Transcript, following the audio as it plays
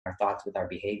our thoughts with our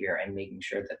behavior and making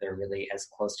sure that they're really as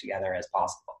close together as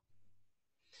possible.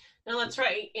 No, that's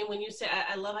right. And when you say,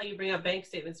 I love how you bring up bank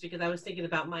statements, because I was thinking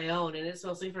about my own, and it's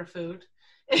mostly for food.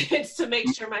 It's to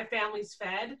make sure my family's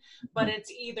fed, but it's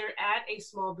either at a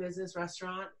small business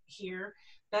restaurant here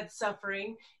that's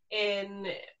suffering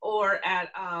or at,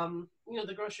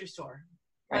 the grocery store.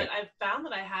 Right. But I've found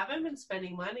that I haven't been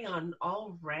spending money on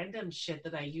all random shit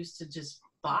that I used to just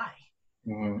buy.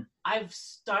 Mm-hmm. I've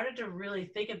started to really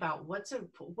think about what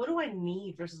do I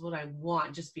need versus what I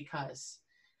want, just because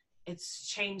it's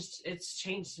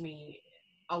changed me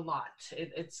a lot.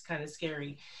 It's kind of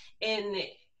scary. And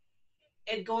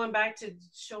going back to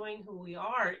showing who we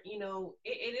are,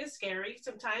 it is scary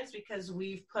sometimes, because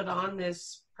we've put on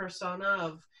this persona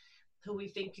of who we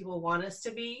think people want us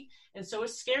to be. And so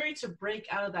it's scary to break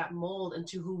out of that mold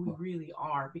into who we really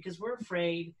are, because we're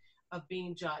afraid of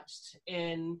being judged.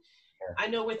 And I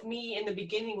know with me in the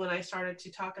beginning, when I started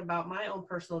to talk about my own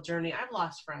personal journey, I've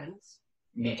lost friends.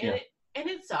 Me too. And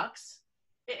it sucks.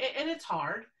 And it's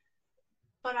hard.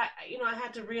 But I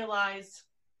had to realize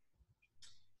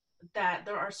that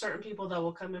there are certain people that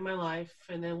will come in my life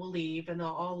and then will leave, and they'll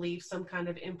all leave some kind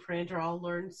of imprint, or I'll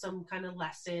learn some kind of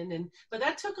lesson. But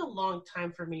that took a long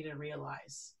time for me to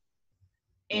realize.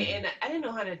 And I didn't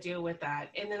know how to deal with that.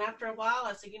 And then after a while,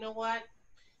 I said, you know what?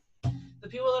 The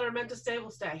people that are meant to stay will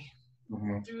stay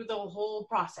through the whole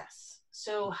process.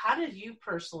 So how did you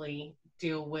personally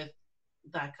deal with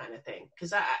that kind of thing?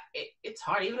 Because it's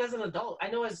hard, even as an adult. I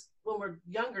know when we're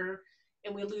younger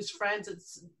and we lose friends,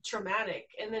 it's traumatic.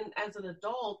 And then as an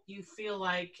adult, you feel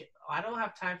like, oh, I don't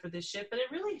have time for this shit, but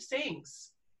it really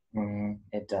stings.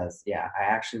 It does. Yeah. I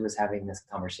actually was having this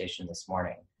conversation this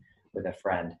morning with a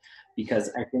friend,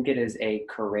 because I think it is a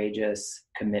courageous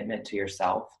commitment to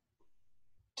yourself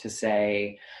to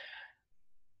say,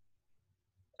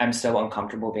 I'm so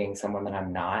uncomfortable being someone that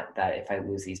I'm not, that if I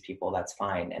lose these people, that's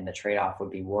fine. And the trade-off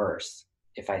would be worse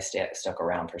if I stuck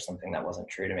around for something that wasn't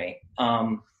true to me.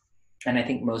 And I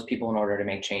think most people, in order to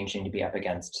make change, need to be up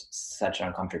against such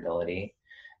uncomfortability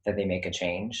that they make a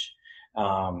change.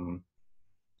 I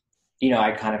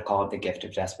kind of call it the gift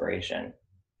of desperation.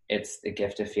 It's the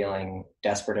gift of feeling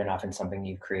desperate enough in something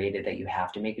you've created that you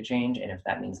have to make a change. And if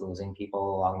that means losing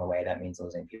people along the way, that means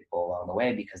losing people along the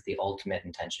way, because the ultimate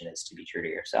intention is to be true to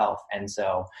yourself. And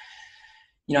so,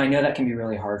 I know that can be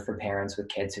really hard for parents with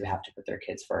kids who have to put their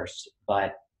kids first,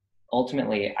 but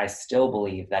ultimately, I still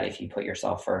believe that if you put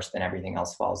yourself first, then everything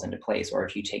else falls into place. Or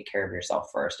if you take care of yourself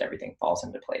first, everything falls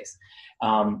into place.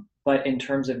 But in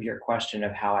terms of your question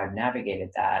of how I've navigated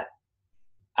that,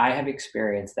 I have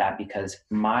experienced that because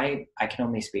I can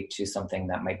only speak to something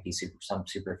that might be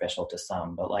superficial to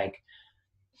some, but like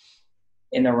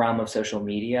in the realm of social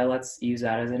media, let's use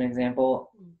that as an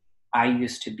example. I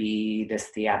used to be this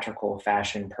theatrical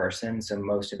fashion person. So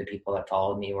most of the people that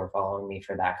followed me were following me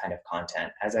for that kind of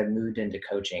content. As I've moved into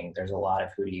coaching, there's a lot of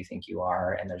who do you think you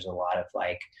are? And there's a lot of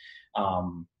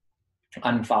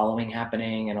unfollowing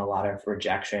happening and a lot of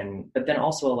rejection, but then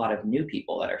also a lot of new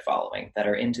people that are following, that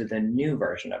are into the new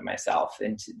version of myself,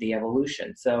 into the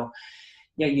evolution. So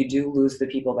yeah, you do lose the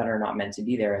people that are not meant to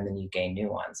be there, and then you gain new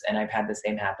ones. And I've had the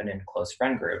same happen in close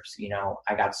friend groups.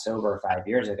 I got sober 5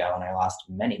 years ago and I lost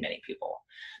many, many people.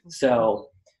 So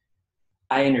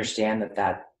I understand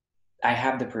that I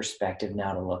have the perspective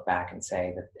now to look back and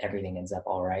say that everything ends up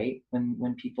all right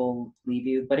when people leave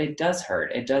you, but it does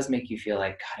hurt. It does make you feel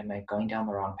like, God, am I going down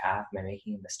the wrong path? Am I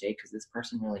making a mistake? Because this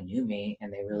person really knew me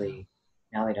and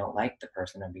now they don't like the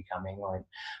person I'm becoming.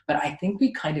 But I think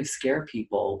we kind of scare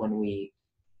people when we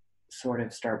sort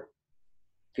of start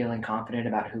feeling confident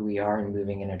about who we are and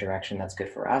moving in a direction that's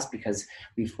good for us, because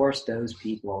we force those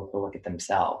people to look at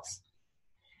themselves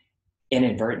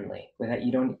inadvertently.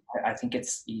 You don't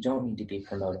need to be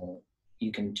promoting.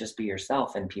 You can just be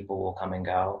yourself and people will come and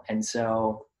go. And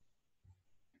so,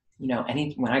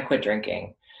 when I quit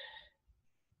drinking,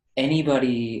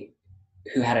 anybody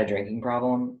who had a drinking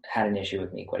problem had an issue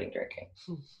with me quitting drinking.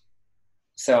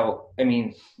 So,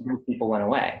 those people went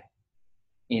away.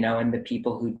 And the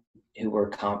people who were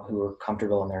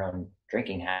comfortable in their own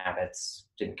drinking habits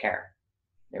didn't care.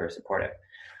 They were supportive.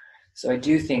 So I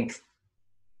do think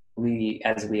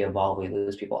as we evolve, we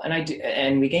lose people,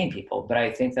 and we gain people. But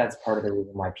I think that's part of the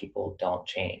reason why people don't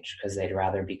change, because they'd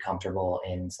rather be comfortable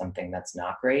in something that's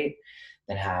not great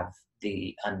than have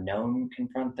the unknown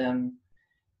confront them.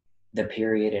 The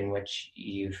period in which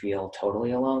you feel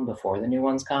totally alone before the new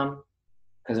ones come,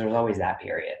 because there's always that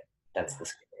period. That's the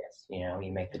scariest.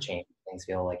 You make the change, things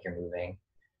feel like you're moving.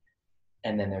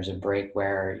 And then there's a break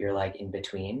where you're like in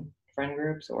between friend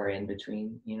groups or in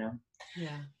between, Yeah.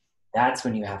 that's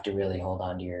when you have to really hold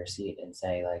on to your seat and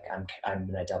say, like, I'm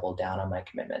going to double down on my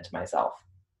commitment to myself.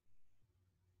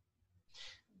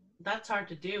 That's hard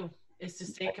to do, is to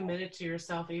stay committed to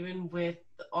yourself, even with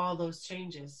all those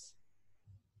changes.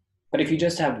 But if you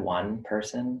just have one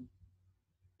person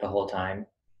the whole time,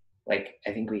 like,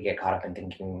 I think we get caught up in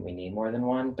thinking we need more than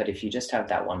one. But if you just have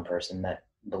that one person that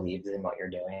believes in what you're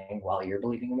doing while you're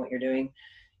believing in what you're doing,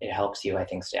 it helps you, I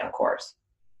think, stay on course.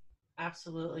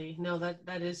 Absolutely. No,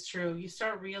 that is true. You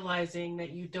start realizing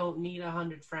that you don't need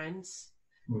 100 friends.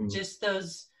 Mm. Just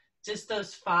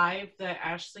those five that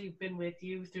actually been with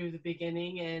you through the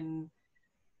beginning and,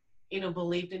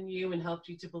 believed in you and helped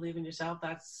you to believe in yourself.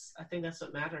 I think that's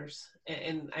what matters.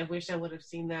 And I wish I would have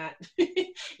seen that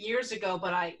years ago,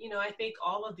 but I think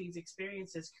all of these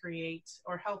experiences create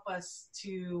or help us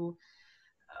to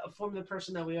form the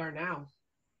person that we are now.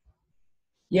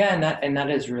 Yeah. And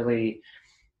that is really,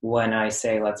 when I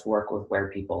say let's work with where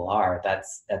people are,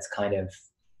 that's kind of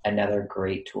another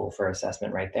great tool for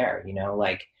assessment right there.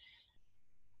 Like,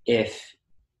 if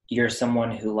you're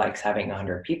someone who likes having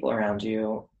 100 people around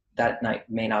you, that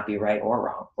may not be right or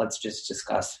wrong. Let's just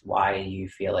discuss why you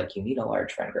feel like you need a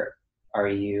large friend group. Are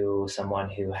you someone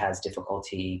who has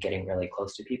difficulty getting really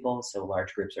close to people, so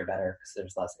large groups are better because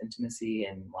there's less intimacy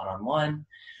and one-on-one?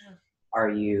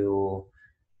 Yeah.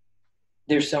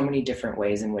 There's so many different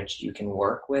ways in which you can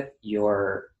work with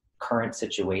your current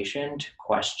situation to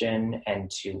question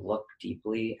and to look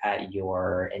deeply at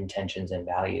your intentions and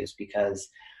values, because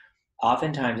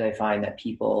oftentimes I find that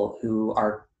people who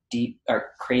are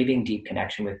craving deep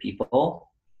connection with people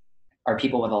are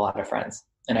people with a lot of friends.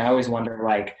 And I always wonder,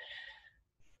 like,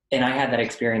 and I had that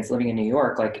experience living in New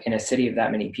York, like in a city of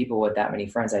that many people with that many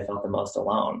friends, I felt the most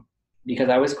alone because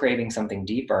I was craving something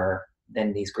deeper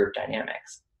than these group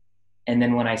dynamics. And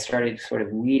then when I started sort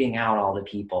of weeding out all the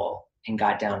people and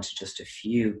got down to just a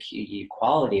few key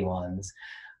quality ones,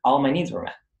 all my needs were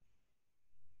met.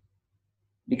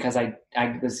 Because I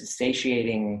was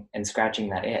satiating and scratching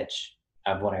that itch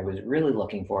of what I was really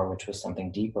looking for, which was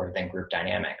something deeper than group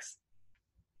dynamics.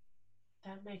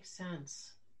 That makes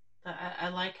sense. I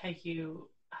like how you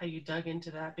dug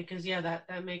into that, because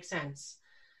that makes sense.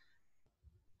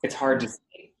 It's hard to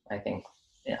see, I think,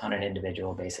 on an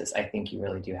individual basis. I think you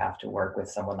really do have to work with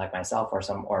someone like myself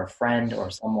or a friend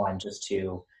or someone just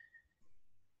to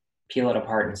peel it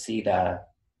apart and see the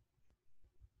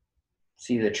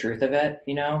truth of it,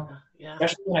 Yeah.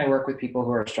 Especially when I work with people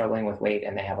who are struggling with weight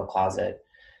and they have a closet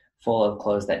full of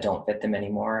clothes that don't fit them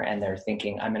anymore. And they're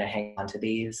thinking, I'm going to hang on to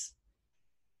these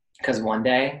because one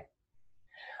day,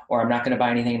 or I'm not going to buy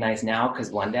anything nice now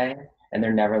because one day, and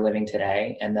they're never living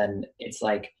today. And then it's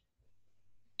like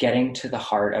getting to the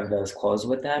heart of those clothes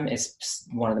with them is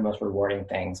one of the most rewarding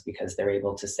things, because they're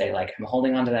able to say, like, I'm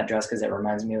holding on to that dress because it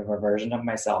reminds me of a version of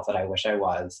myself that I wish I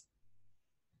was.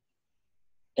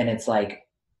 And it's like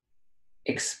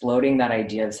exploding that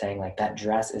idea of saying, like, that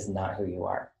dress is not who you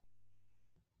are.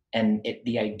 And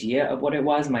the idea of what it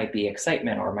was might be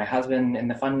excitement, or my husband and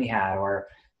the fun we had, or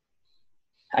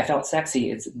I felt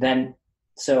sexy.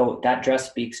 So that dress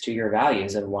speaks to your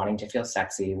values of wanting to feel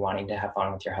sexy, wanting to have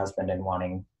fun with your husband, and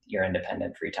wanting your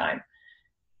independent free time,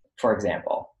 for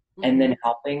example. Mm-hmm. And then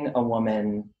helping a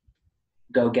woman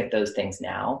go get those things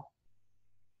now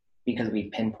because we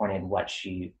pinpointed what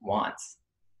she wants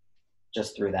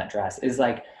just through that dress is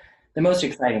like the most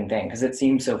exciting thing, because it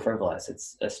seems so frivolous.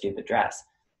 It's a stupid dress,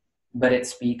 but it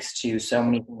speaks to so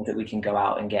many things that we can go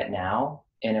out and get now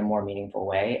in a more meaningful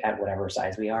way at whatever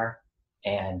size we are.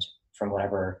 And from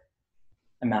whatever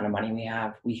amount of money we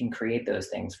have, we can create those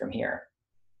things from here.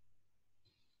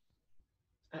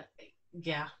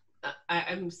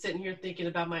 I'm sitting here thinking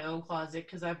about my own closet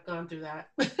because I've gone through that.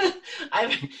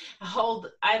 I've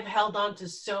held on to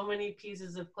so many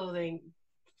pieces of clothing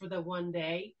for the one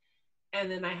day,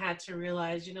 and then I had to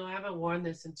realize, I haven't worn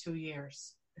this in 2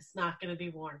 years. It's not going to be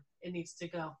worn. It needs to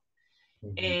go.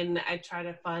 Mm-hmm. And I try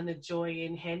to find the joy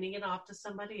in handing it off to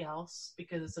somebody else,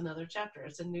 because it's another chapter.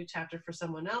 It's a new chapter for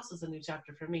someone else. It's a new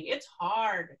chapter for me. It's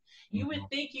hard. Mm-hmm. You would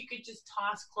think you could just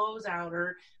toss clothes out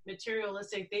or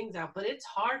materialistic things out, but it's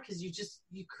hard because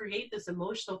you create this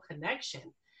emotional connection.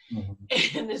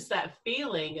 Mm-hmm. And it's that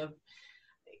feeling of,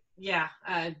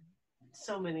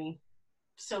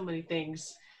 so many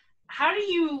things. How do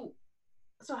you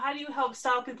help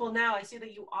style people now? I see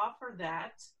that you offer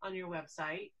that on your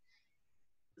website.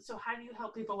 So how do you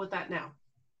help people with that now?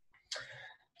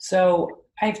 So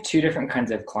I have 2 different kinds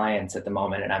of clients at the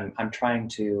moment, and I'm trying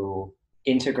to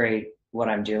integrate what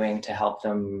I'm doing to help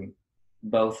them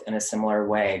both in a similar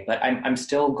way. But I'm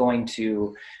still going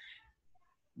to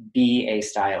be a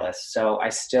stylist. So I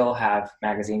still have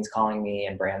magazines calling me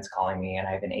and brands calling me, and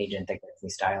I have an agent that gives me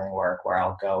styling work where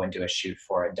I'll go and do a shoot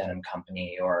for a denim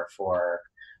company or for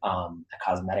a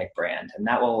cosmetic brand. And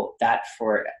that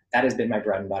has been my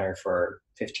bread and butter for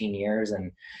 15 years.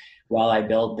 And while I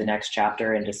build the next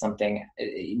chapter into something,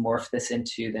 morph this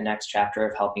into the next chapter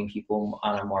of helping people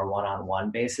on a more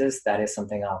one-on-one basis, that is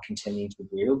something I'll continue to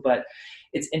do. But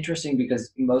it's interesting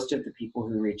because most of the people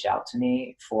who reach out to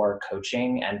me for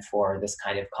coaching and for this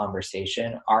kind of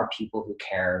conversation are people who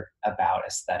care about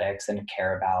aesthetics and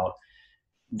care about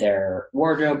their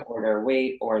wardrobe or their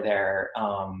weight or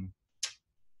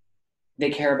they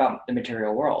care about the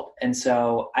material world. And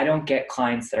so I don't get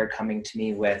clients that are coming to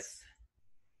me with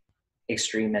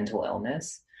extreme mental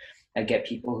illness. I get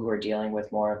people who are dealing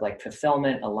with more of like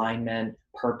fulfillment, alignment,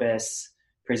 purpose,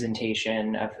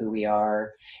 presentation of who we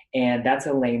are. And that's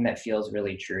a lane that feels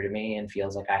really true to me and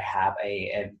feels like I have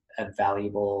a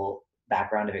valuable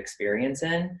background of experience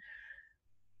in.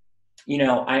 You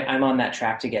know, I'm on that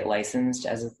track to get licensed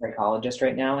as a psychologist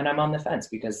right now, and I'm on the fence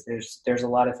because there's a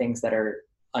lot of things that are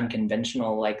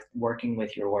unconventional, like working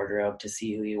with your wardrobe to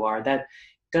see who you are, that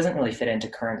doesn't really fit into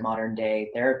current modern day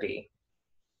therapy.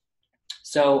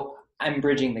 So I'm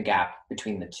bridging the gap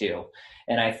between the two.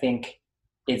 And I think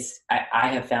I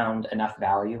have found enough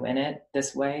value in it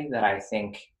this way that I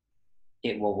think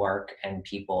it will work and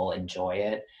people enjoy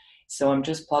it. So I'm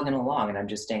just plugging along and I'm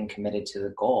just staying committed to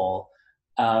the goal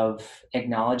of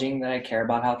acknowledging that I care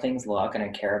about how things look and I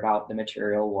care about the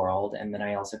material world. And then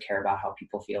I also care about how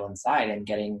people feel inside, and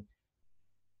getting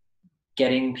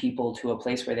people to a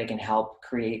place where they can help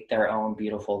create their own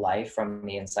beautiful life from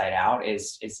the inside out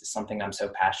is something I'm so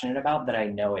passionate about that I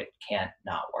know it can't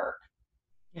not work.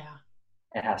 Yeah.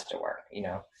 It has to work, you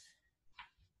know?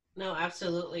 No,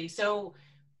 absolutely. So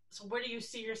where do you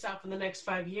see yourself in the next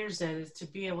 5 years then, is to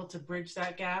be able to bridge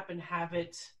that gap and have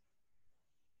it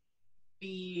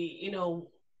be, you know,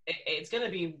 it's going to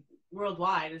be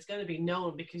worldwide. It's going to be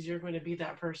known because you're going to be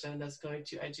that person that's going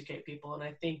to educate people. And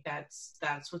I think that's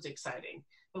what's exciting.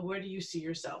 But where do you see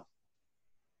yourself?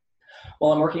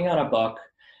 Well, I'm working on a book,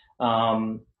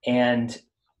 and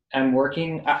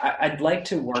I'd like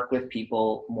to work with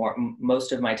people more,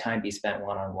 most of my time be spent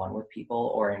one-on-one with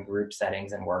people or in group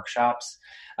settings and workshops.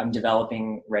 I'm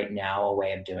developing right now a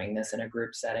way of doing this in a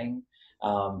group setting.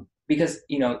 Because,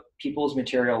 you know, people's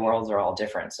material worlds are all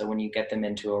different. So when you get them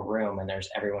into a room and there's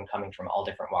everyone coming from all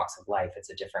different walks of life, it's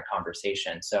a different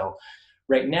conversation. So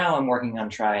right now I'm working on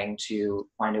trying to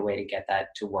find a way to get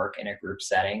that to work in a group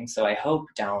setting. So I hope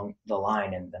down the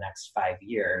line in the next 5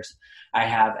 years, I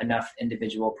have enough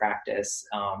individual practice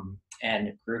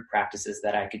and group practices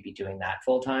that I could be doing that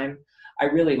full time. I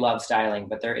really love styling,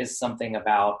 but there is something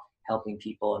about helping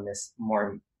people in this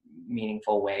more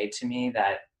meaningful way to me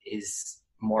that is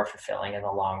more fulfilling in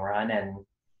the long run. And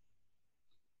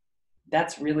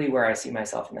that's really where I see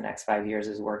myself in the next 5 years,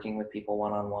 is working with people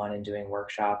one-on-one and doing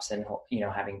workshops and, you know,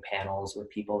 having panels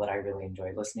with people that I really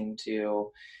enjoy listening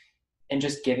to, and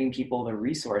just giving people the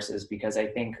resources, because I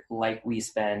think like we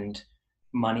spend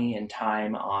money and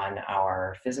time on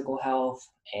our physical health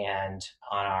and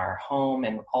on our home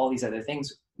and all these other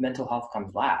things, mental health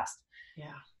comes last.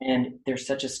 Yeah. And there's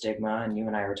such a stigma, and you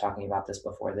and I were talking about this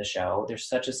before the show, there's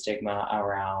such a stigma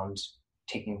around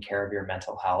taking care of your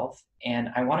mental health. And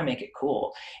I want to make it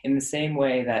cool in the same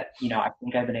way that, you know, I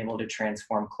think I've been able to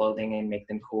transform clothing and make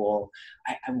them cool.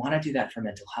 I want to do that for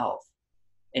mental health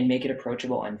and make it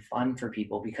approachable and fun for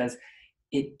people, because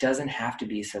it doesn't have to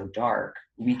be so dark.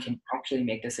 We can actually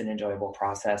make this an enjoyable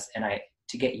process. And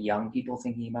to get young people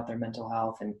thinking about their mental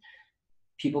health, and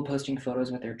people posting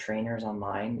photos with their trainers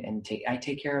online, and I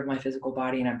take care of my physical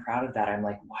body and I'm proud of that. I'm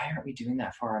like, why aren't we doing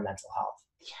that for our mental health?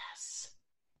 Yes.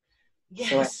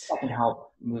 So I can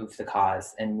help move the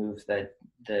cause and move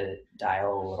the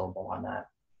dial a little bit on that.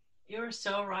 You're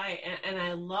so right. And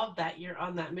I love that you're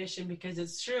on that mission, because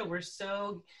it's true.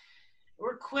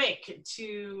 We're quick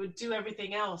to do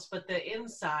everything else, but the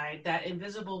inside, that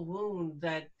invisible wound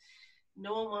that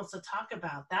no one wants to talk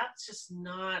about, that's just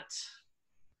not,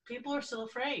 people are still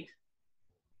afraid.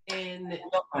 And I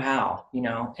don't know how, you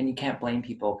know, and you can't blame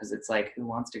people, because it's like, who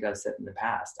wants to go sit in the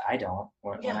past? I don't.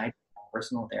 When I do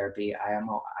personal therapy, I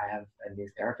have a new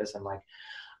therapist. I'm like,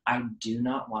 I do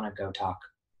not want to go talk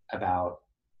about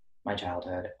my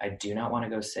childhood. I do not want to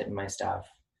go sit in my stuff.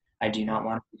 I do not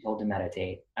want to be told to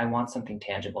meditate. I want something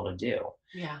tangible to do.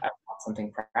 Yeah. I want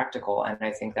something practical. And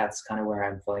I think that's kind of where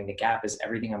I'm filling the gap, is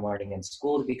everything I'm learning in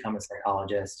school to become a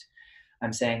psychologist.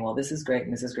 I'm saying, well, this is great,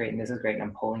 and this is great, and this is great. And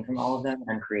I'm pulling from all of them,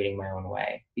 and I'm creating my own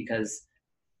way, because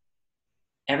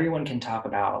everyone can talk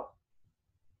about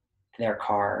their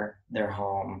car, their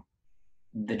home,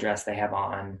 the dress they have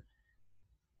on,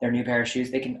 their new pair of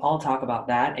shoes. They can all talk about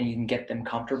that, and you can get them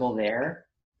comfortable there.